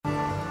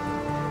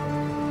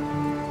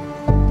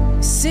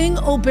Sing,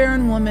 O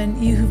barren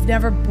woman, you who've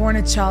never borne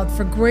a child,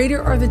 for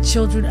greater are the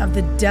children of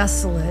the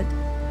desolate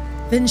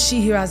than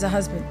she who has a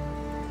husband.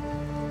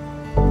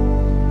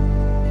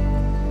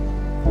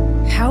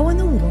 How in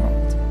the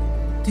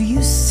world do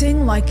you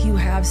sing like you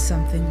have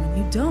something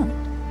when you don't?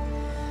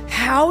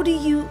 How do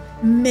you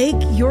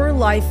make your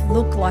life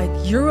look like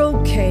you're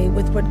okay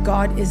with what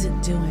God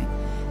isn't doing?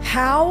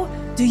 How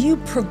do you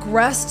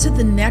progress to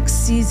the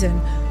next season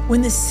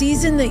when the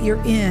season that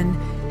you're in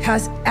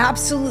has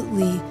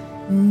absolutely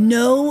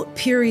no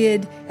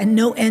period and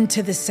no end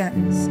to the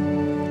sentence?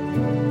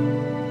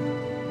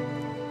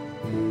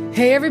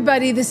 Hey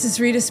everybody, this is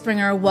Rita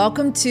Springer.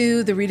 Welcome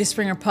to the Rita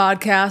Springer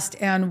podcast,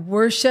 and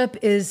worship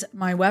is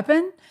my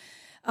weapon.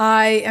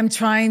 I am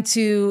trying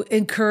to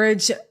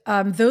encourage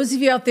those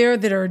of you out there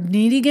that are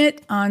needing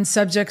it on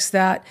subjects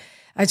that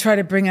I try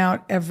to bring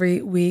out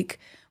every week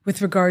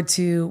with regard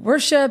to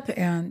worship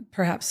and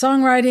perhaps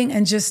songwriting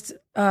and just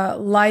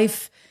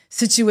life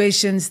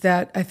situations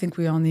that I think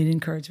we all need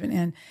encouragement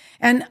in.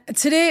 And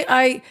today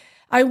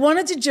I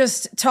wanted to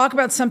just talk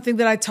about something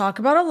that I talk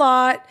about a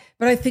lot,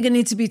 but I think it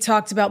needs to be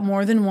talked about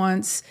more than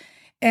once.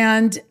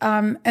 And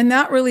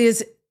that really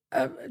is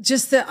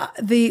just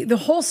the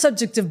whole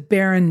subject of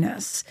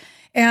barrenness,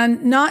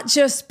 and not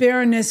just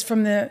barrenness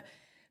from the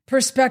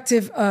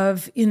perspective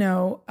of,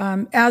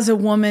 as a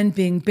woman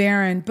being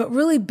barren, but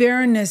really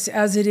barrenness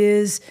as it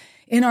is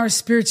in our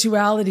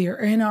spirituality or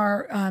in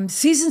our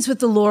seasons with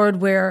the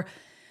Lord where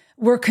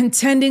we're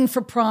contending for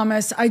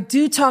promise. I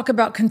do talk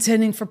about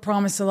contending for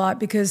promise a lot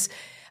because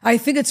I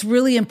think it's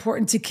really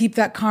important to keep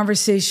that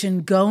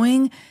conversation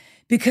going,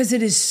 because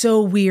it is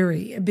so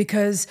weary.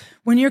 Because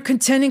when you're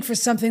contending for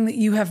something that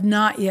you have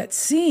not yet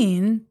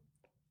seen,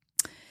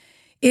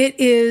 it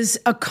is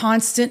a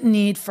constant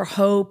need for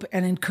hope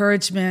and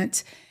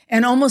encouragement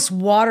and almost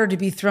water to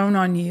be thrown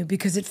on you,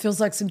 because it feels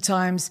like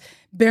sometimes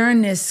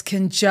barrenness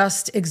can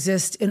just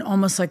exist in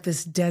almost like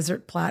this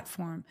desert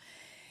platform.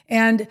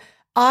 And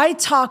I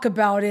talk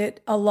about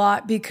it a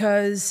lot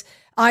because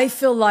I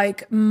feel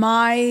like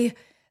my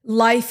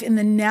life in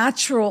the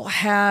natural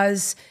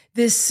has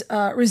this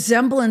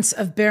resemblance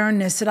of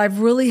barrenness that I've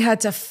really had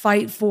to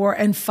fight for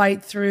and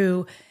fight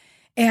through.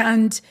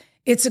 And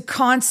it's a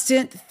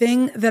constant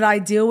thing that I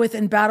deal with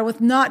and battle with,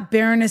 not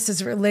barrenness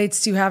as it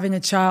relates to having a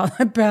child.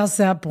 I'm past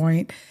that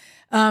point.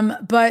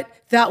 But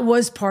that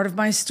was part of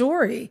my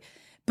story.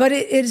 But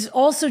it is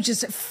also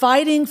just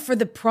fighting for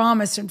the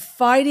promise and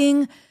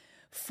fighting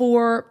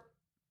for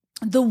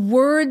the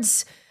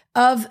words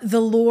of the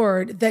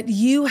Lord that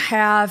you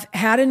have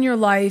had in your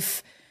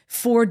life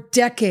for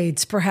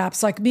decades,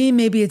 perhaps. Like me,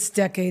 maybe it's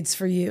decades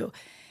for you.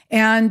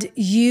 And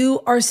you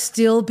are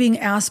still being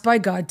asked by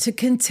God to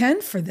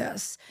contend for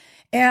this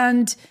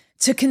and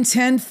to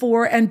contend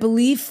for and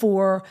believe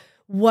for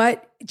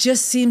what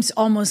just seems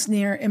almost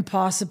near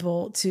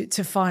impossible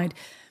to find.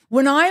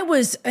 When I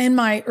was in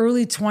my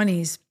early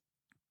 20s,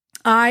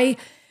 I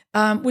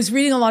was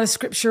reading a lot of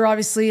scripture,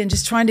 obviously, and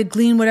just trying to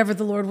glean whatever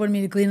the Lord wanted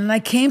me to glean. And I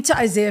came to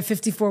Isaiah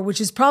 54,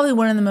 which is probably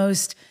one of the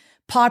most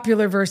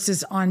popular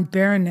verses on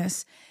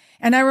barrenness.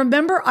 And I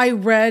remember I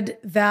read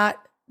that,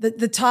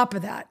 the top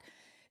of that.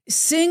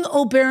 Sing,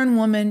 O barren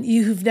woman,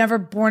 you who've never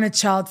borne a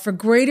child, for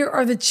greater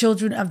are the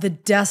children of the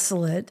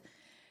desolate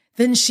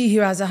than she who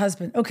has a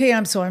husband. Okay,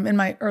 I'm in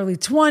my early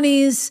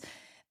 20s.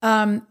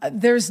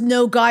 There's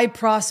no guy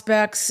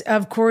prospects.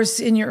 Of course,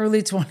 in your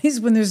early 20s,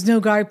 when there's no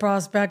guy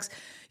prospects,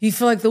 you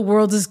feel like the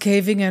world is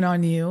caving in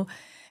on you.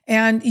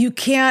 And you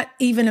can't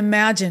even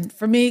imagine,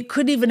 for me,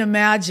 couldn't even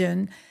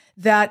imagine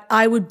that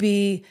I would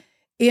be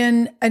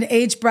in an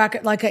age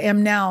bracket like I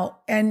am now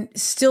and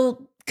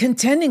still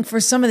contending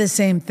for some of the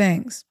same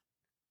things.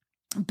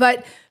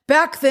 But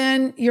back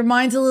then, your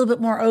mind's a little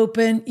bit more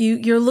open.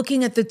 You're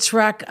looking at the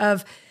trek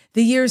of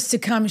the years to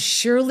come.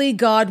 Surely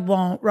God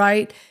won't,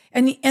 right?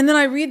 And then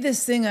I read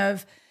this thing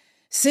of,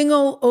 sing,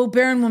 O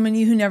barren woman,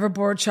 you who never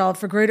bore a child,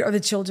 for greater are the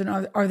children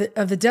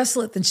of the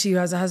desolate than she who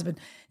has a husband.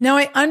 Now,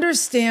 I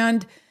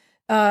understand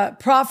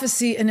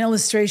prophecy and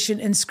illustration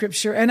in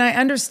Scripture, and I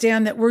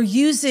understand that we're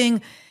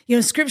using,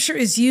 Scripture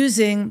is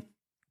using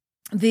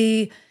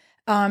the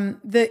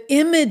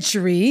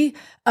imagery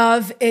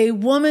of a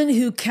woman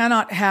who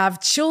cannot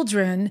have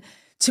children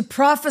to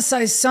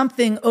prophesy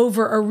something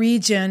over a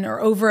region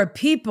or over a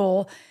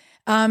people.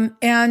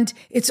 And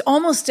it's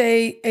almost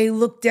a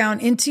look down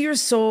into your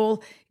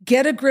soul.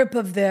 Get a grip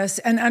of this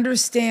and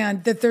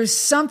understand that there's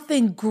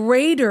something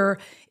greater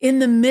in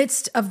the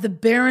midst of the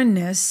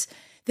barrenness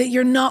that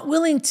you're not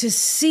willing to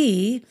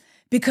see,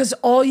 because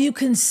all you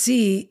can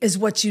see is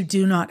what you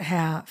do not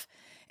have.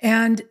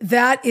 And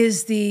that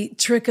is the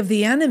trick of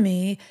the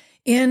enemy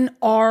in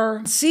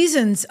our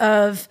seasons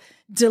of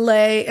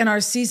delay, and our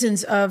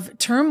seasons of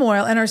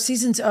turmoil, and our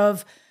seasons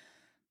of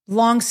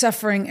long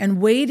suffering and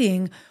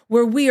waiting,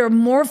 where we are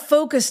more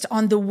focused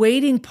on the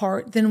waiting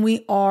part than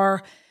we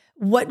are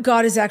what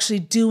God is actually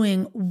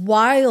doing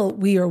while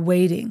we are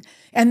waiting.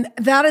 And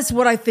that is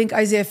what I think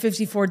Isaiah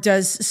 54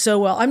 does so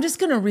well. I'm just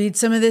going to read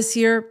some of this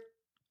here,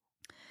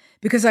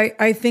 because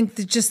I think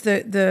that just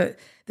the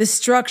the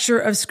structure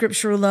of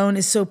scripture alone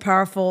is so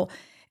powerful.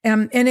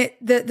 And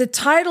the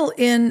title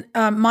in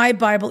my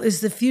Bible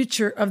is The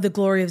Future of the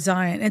Glory of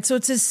Zion. And so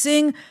it says,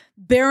 sing,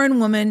 barren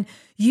woman,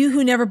 you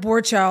who never bore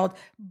a child,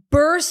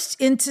 burst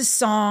into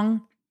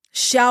song,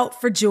 shout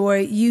for joy,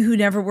 you who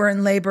never were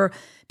in labor,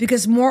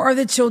 because more are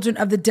the children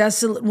of the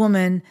desolate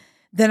woman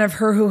than of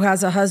her who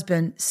has a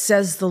husband,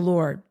 says the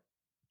Lord.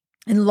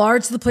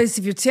 Enlarge the place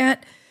of your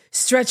tent,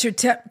 stretch your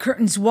tent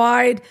curtains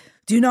wide,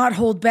 do not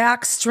hold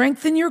back,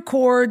 strengthen your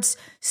cords,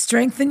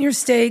 strengthen your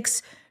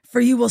stakes, for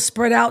you will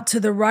spread out to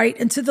the right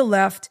and to the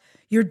left.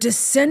 Your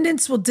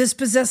descendants will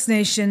dispossess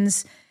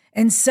nations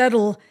and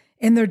settle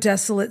in their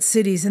desolate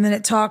cities. And then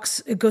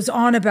it goes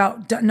on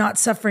about not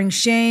suffering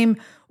shame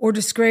or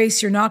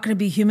disgrace. You're not going to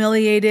be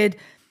humiliated.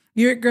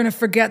 You're going to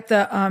forget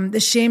the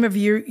shame of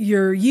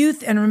your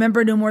youth and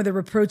remember no more the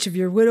reproach of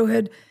your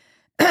widowhood.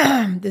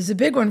 There's a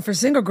big one for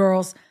single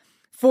girls.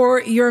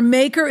 For your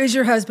maker is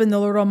your husband, the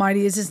Lord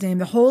Almighty is his name.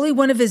 The Holy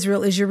One of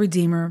Israel is your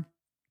Redeemer.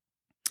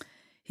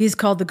 He is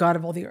called the God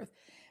of all the earth.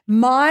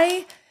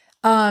 My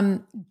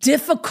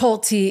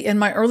difficulty in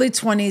my early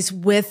 20s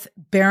with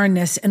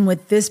barrenness and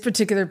with this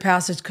particular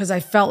passage, because I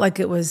felt like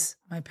it was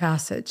my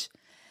passage.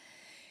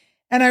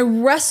 And I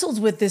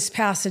wrestled with this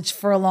passage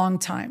for a long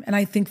time. And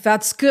I think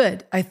that's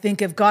good. I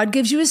think if God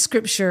gives you a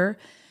scripture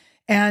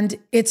and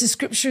it's a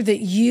scripture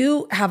that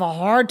you have a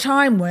hard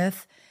time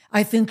with,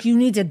 I think you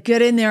need to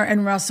get in there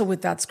and wrestle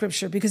with that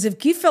scripture. Because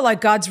if you feel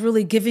like God's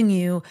really giving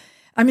you,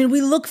 I mean,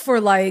 we look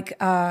for like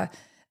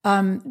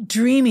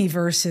dreamy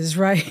verses,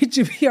 right?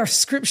 To be our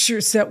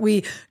scriptures that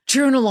we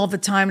journal all the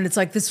time. And it's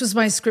like, this was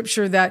my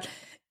scripture that,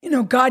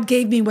 God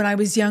gave me when I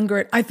was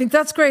younger. I think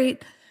that's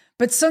great.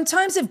 But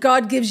sometimes if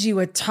God gives you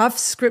a tough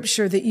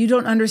scripture that you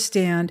don't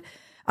understand,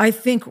 I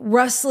think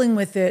wrestling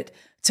with it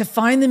to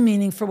find the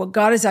meaning for what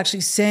God is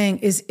actually saying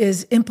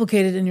is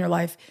implicated in your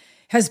life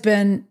has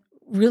been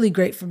really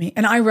great for me.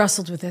 And I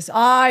wrestled with this.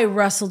 I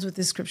wrestled with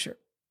this scripture.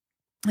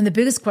 And the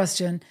biggest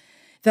question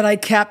that I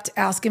kept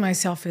asking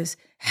myself is,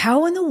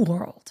 how in the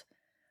world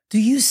do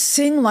you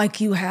sing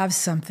like you have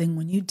something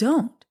when you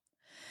don't?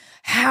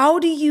 How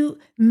do you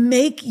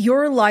make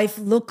your life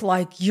look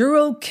like you're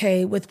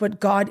okay with what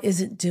God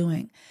isn't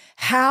doing?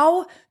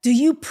 How do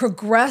you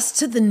progress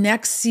to the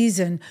next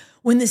season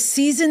when the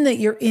season that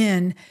you're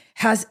in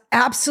has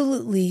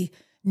absolutely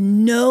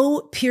no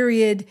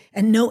period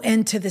and no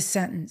end to the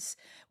sentence?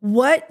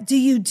 What do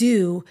you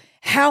do?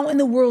 How in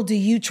the world do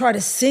you try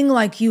to sing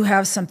like you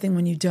have something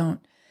when you don't?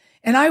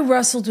 And I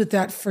wrestled with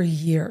that for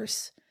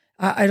years.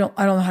 I don't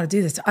know how to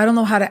do this. I don't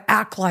know how to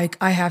act like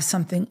I have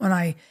something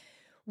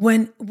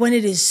when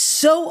it is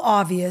so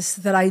obvious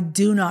that I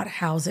do not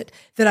house it,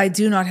 that I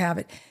do not have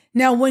it.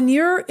 Now, when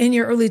you're in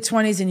your early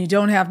 20s and you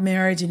don't have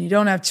marriage and you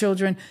don't have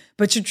children,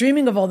 but you're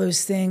dreaming of all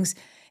those things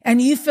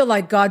and you feel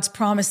like God's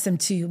promised them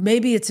to you,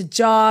 maybe it's a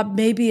job,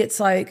 maybe it's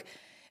like,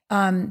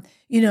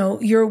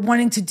 you're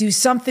wanting to do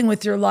something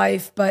with your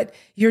life, but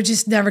you're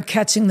just never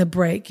catching the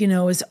break.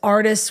 As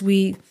artists,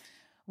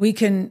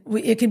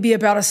 it can be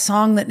about a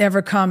song that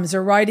never comes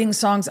or writing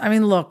songs. I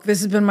mean, look, this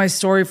has been my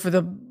story for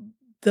the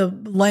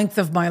length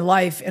of my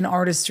life in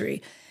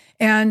artistry.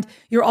 And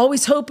you're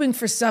always hoping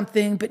for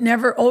something, but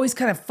never always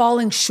kind of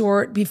falling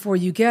short before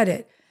you get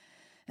it.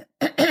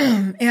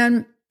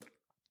 And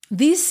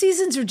these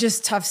seasons are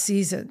just tough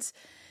seasons.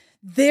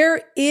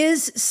 There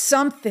is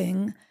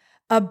something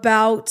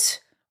about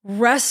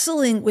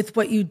wrestling with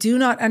what you do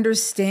not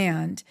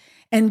understand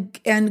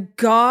and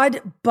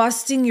God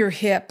busting your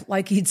hip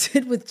like he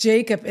did with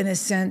Jacob in a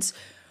sense,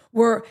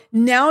 where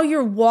now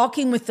you're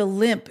walking with a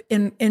limp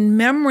in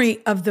memory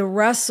of the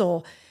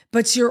wrestle,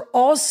 but you're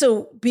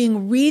also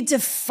being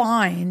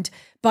redefined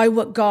by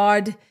what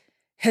God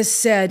has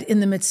said in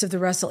the midst of the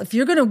wrestle. If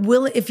you're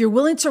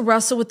willing to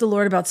wrestle with the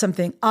Lord about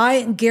something,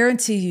 I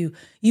guarantee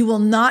you will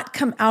not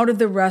come out of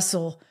the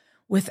wrestle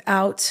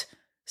without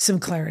some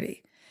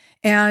clarity.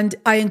 And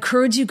I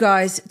encourage you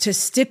guys to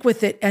stick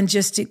with it and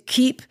just to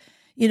keep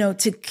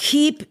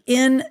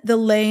in the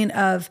lane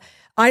of,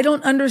 I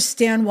don't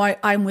understand why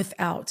I'm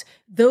without.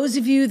 Those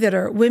of you that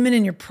are women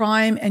in your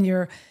prime and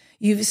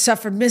you've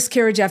suffered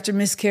miscarriage after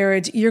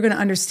miscarriage, you're going to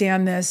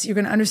understand this. You're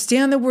going to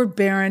understand the word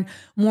barren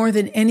more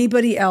than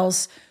anybody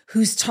else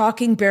who's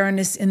talking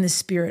barrenness in the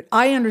spirit.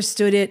 I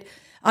understood it.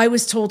 I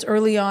was told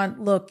early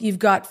on, look, you've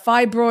got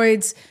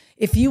fibroids.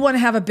 If you want to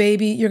have a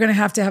baby, you're going to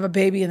have a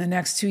baby in the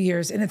next 2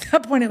 years. And at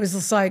that point, it was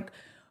just like,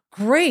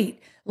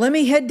 great. Let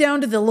me head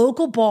down to the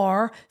local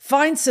bar,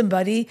 find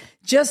somebody,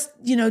 just,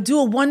 do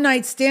a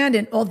one-night stand.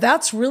 And,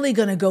 that's really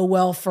going to go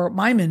well for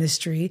my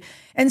ministry.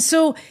 And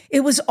so it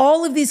was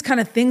all of these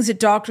kind of things that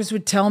doctors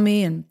would tell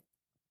me. And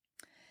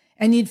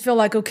you'd feel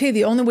like, okay,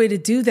 the only way to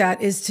do that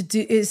is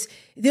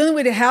the only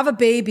way to have a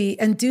baby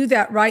and do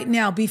that right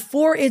now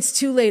before it's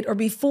too late or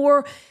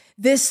before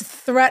this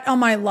threat on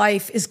my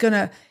life is going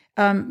to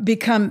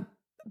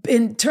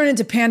turn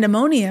into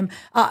pandemonium.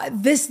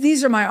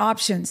 These are my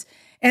options.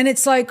 And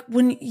it's like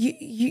when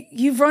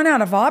you've run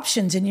out of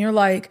options and you're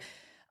like,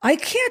 I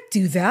can't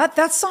do that.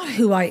 That's not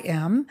who I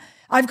am.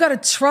 I've got to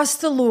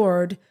trust the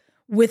Lord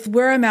with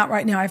where I'm at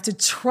right now. I have to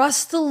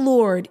trust the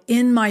Lord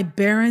in my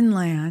barren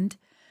land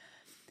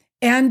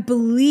and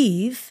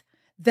believe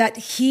that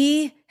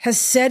he has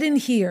said in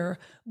here,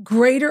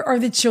 greater are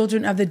the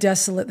children of the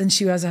desolate than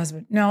she who has a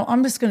husband. Now,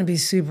 I'm just going to be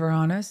super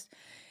honest.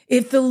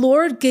 If the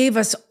Lord gave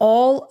us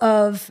all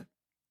of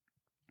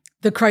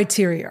the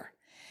criteria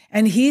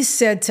and he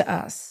said to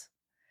us,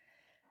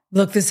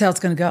 look, this is how it's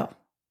going to go.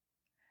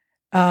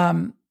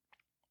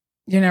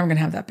 You're never going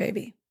to have that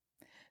baby.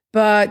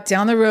 But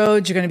down the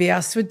road, you're going to be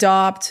asked to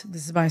adopt.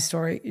 This is my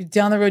story.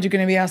 Down the road, you're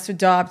going to be asked to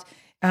adopt.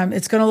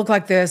 It's going to look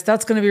like this.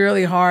 That's going to be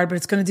really hard, but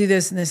it's going to do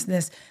this and this and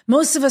this.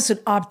 Most of us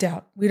would opt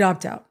out. We'd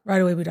opt out.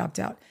 Right away, we'd opt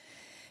out.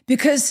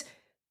 Because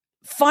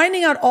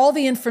finding out all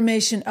the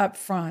information up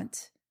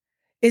front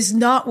is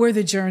not where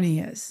the journey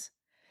is.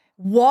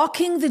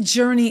 Walking the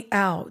journey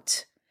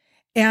out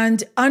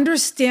and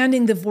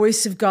understanding the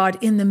voice of God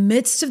in the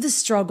midst of the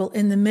struggle,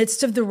 in the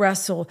midst of the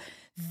wrestle,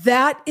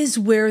 that is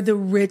where the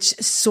rich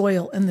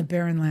soil in the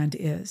barren land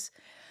is.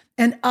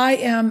 And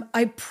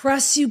I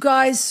press you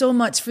guys so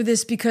much for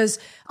this because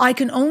I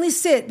can only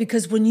say it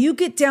because when you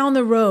get down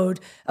the road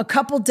a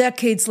couple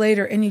decades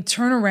later and you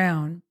turn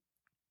around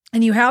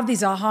and you have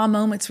these aha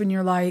moments when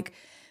you're like,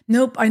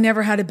 nope, I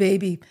never had a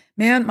baby.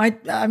 Man,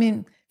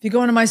 if you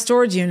go into my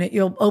storage unit,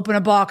 you'll open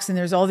a box and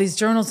there's all these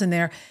journals in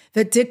there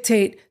that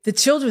dictate the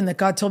children that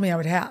God told me I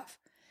would have.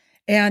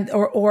 And,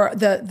 or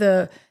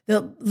the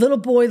little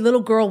boy,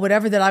 little girl,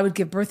 whatever that I would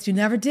give birth to,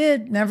 never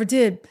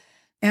did.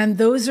 And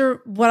those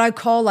are what I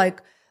call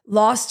like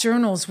lost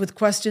journals with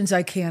questions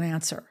I can't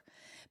answer.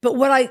 But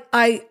what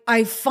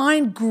I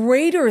find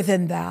greater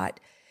than that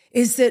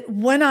is that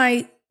when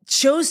I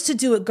chose to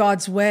do it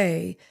God's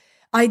way,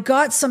 I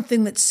got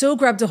something that so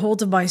grabbed a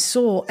hold of my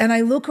soul. And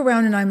I look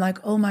around and I'm like,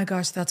 oh my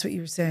gosh, that's what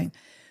you were saying.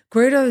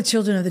 Greater are the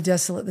children of the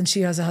desolate than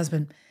she has a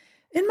husband.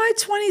 In my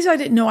 20s, I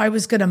didn't know I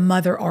was going to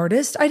mother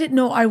artists. I didn't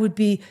know I would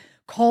be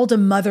called a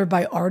mother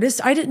by artists.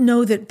 I didn't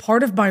know that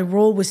part of my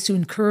role was to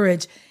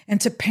encourage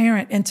and to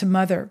parent and to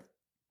mother.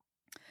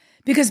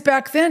 Because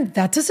back then,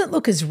 that doesn't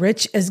look as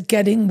rich as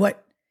getting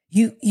what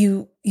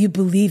you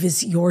believe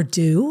is your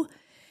due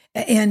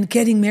and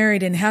getting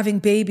married and having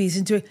babies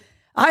and doing.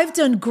 I've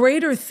done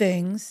greater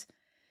things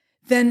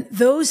than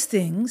those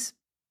things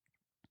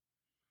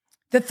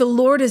that the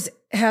Lord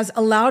has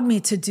allowed me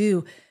to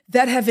do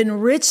that have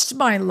enriched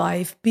my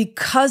life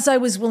because I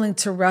was willing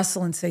to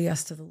wrestle and say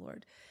yes to the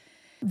Lord.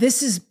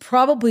 This is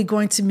probably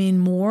going to mean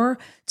more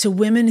to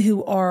women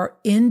who are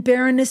in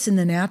barrenness in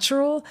the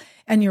natural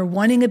and you're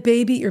wanting a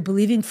baby, you're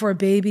believing for a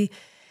baby.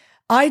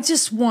 I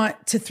just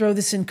want to throw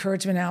this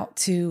encouragement out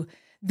to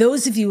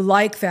those of you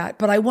like that,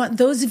 but I want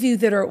those of you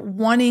that are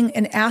wanting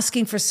and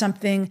asking for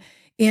something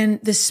in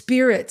the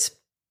spirit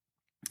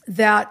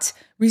that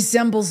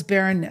resembles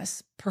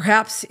barrenness.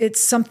 Perhaps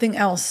it's something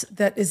else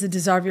that is the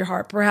desire of your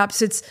heart.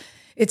 Perhaps it's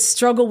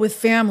struggle with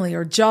family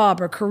or job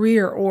or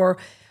career or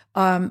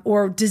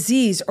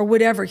disease or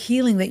whatever,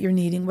 healing that you're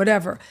needing,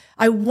 whatever.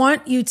 I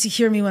want you to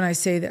hear me when I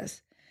say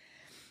this.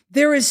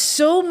 There is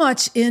so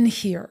much in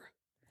here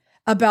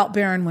about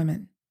barren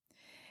women.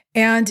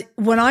 And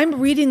when I'm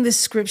reading this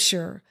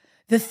scripture,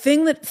 the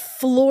thing that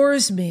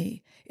floors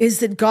me is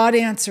that God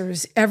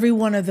answers every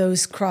one of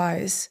those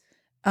cries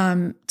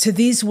to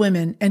these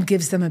women and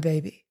gives them a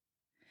baby.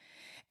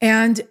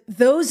 And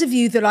those of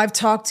you that I've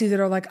talked to that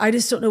are like, I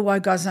just don't know why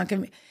God's not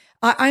giving me.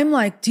 I'm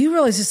like, do you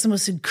realize this is the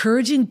most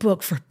encouraging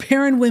book for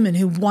barren women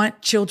who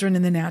want children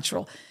in the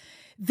natural?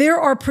 There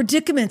are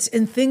predicaments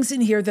and things in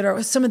here that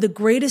are some of the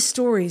greatest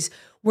stories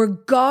where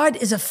God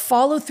is a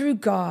follow-through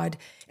God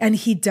and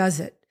he does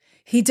it.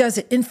 He does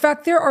it. In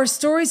fact, there are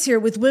stories here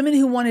with women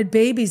who wanted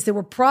babies that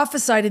were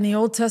prophesied in the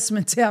Old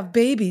Testament to have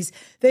babies.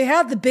 They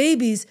had the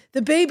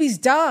babies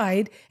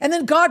died, and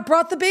then God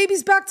brought the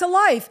babies back to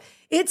life.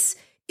 It's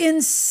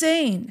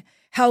insane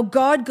how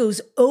God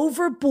goes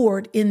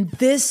overboard in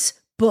this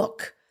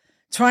book,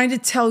 trying to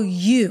tell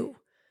you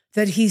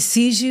that he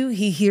sees you,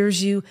 he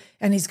hears you,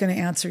 and he's going to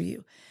answer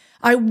you.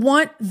 I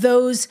want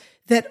those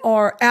that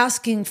are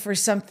asking for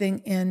something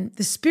in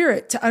the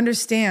spirit to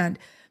understand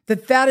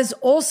that that is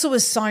also a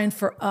sign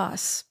for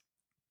us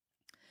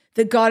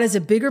that God has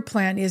a bigger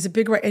plan. He has a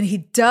bigger, and he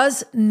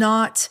does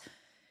not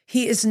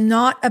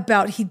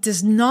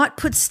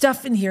put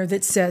stuff in here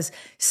that says,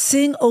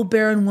 sing, O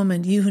barren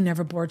woman, you who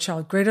never bore a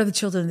child. Greater are the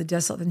children of the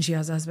desolate than she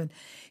has a husband.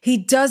 He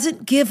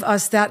doesn't give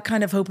us that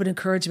kind of hope and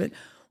encouragement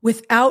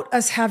without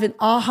us having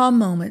aha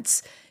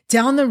moments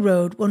down the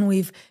road when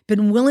we've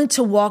been willing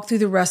to walk through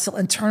the wrestle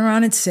and turn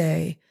around and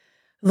say,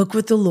 look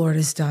what the Lord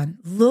has done.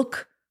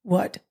 Look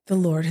what the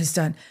Lord has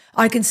done.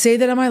 I can say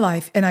that in my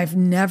life, and I've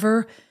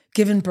never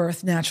given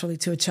birth naturally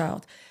to a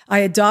child. I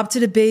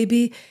adopted a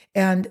baby,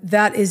 and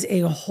that is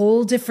a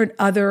whole different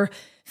other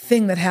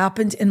thing that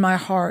happened in my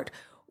heart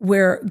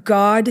where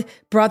God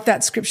brought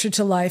that scripture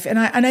to life. And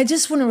I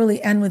just want to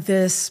really end with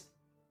this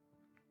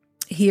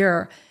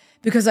here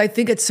because I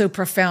think it's so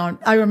profound.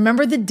 I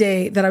remember the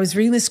day that I was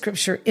reading this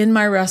scripture in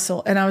my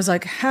wrestle, and I was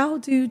like, how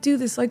do you do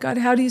this? Like, God,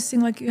 how do you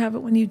sing like you have it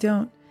when you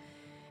don't?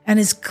 And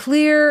as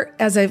clear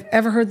as I've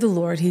ever heard the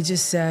Lord, he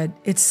just said,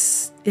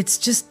 it's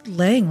just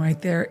laying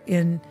right there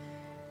in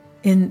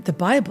the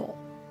Bible.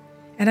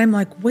 And I'm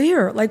like,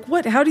 where? Like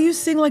what? How do you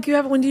sing like you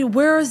have it?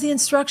 Where is the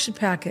instruction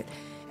packet?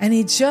 And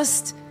he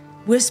just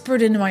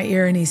whispered into my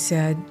ear and he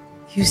said,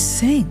 you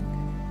sing.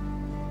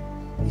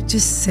 You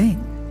just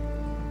sing.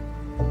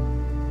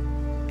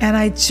 And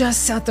I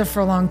just sat there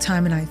for a long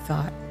time and I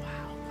thought,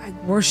 wow,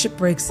 worship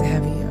breaks the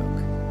heavy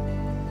yoke.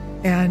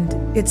 And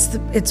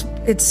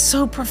it's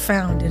so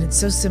profound and it's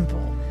so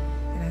simple.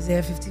 In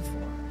Isaiah 54,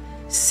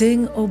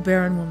 sing, O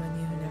barren woman,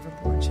 you who never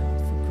bore a child,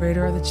 for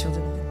greater are the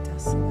children of the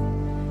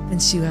desolate than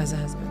she who has a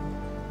husband.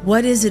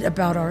 What is it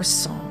about our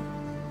song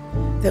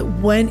that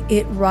when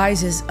it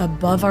rises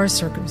above our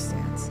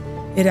circumstance,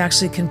 it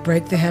actually can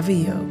break the heavy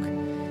yoke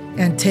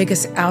and take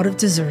us out of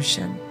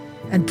desertion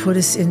and put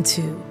us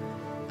into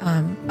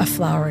a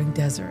flowering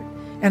desert?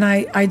 And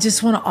I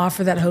just want to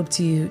offer that hope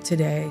to you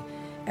today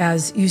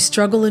as you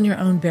struggle in your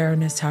own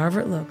barrenness,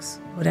 however it looks,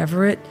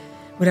 whatever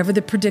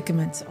the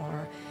predicaments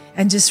are.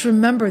 And just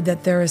remember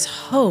that there is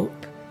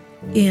hope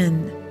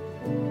in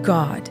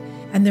God.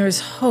 And there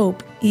is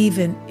hope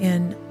even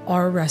in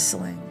our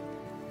wrestling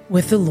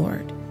with the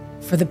Lord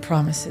for the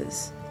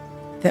promises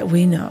that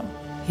we know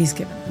He's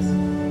given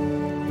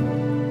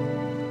us.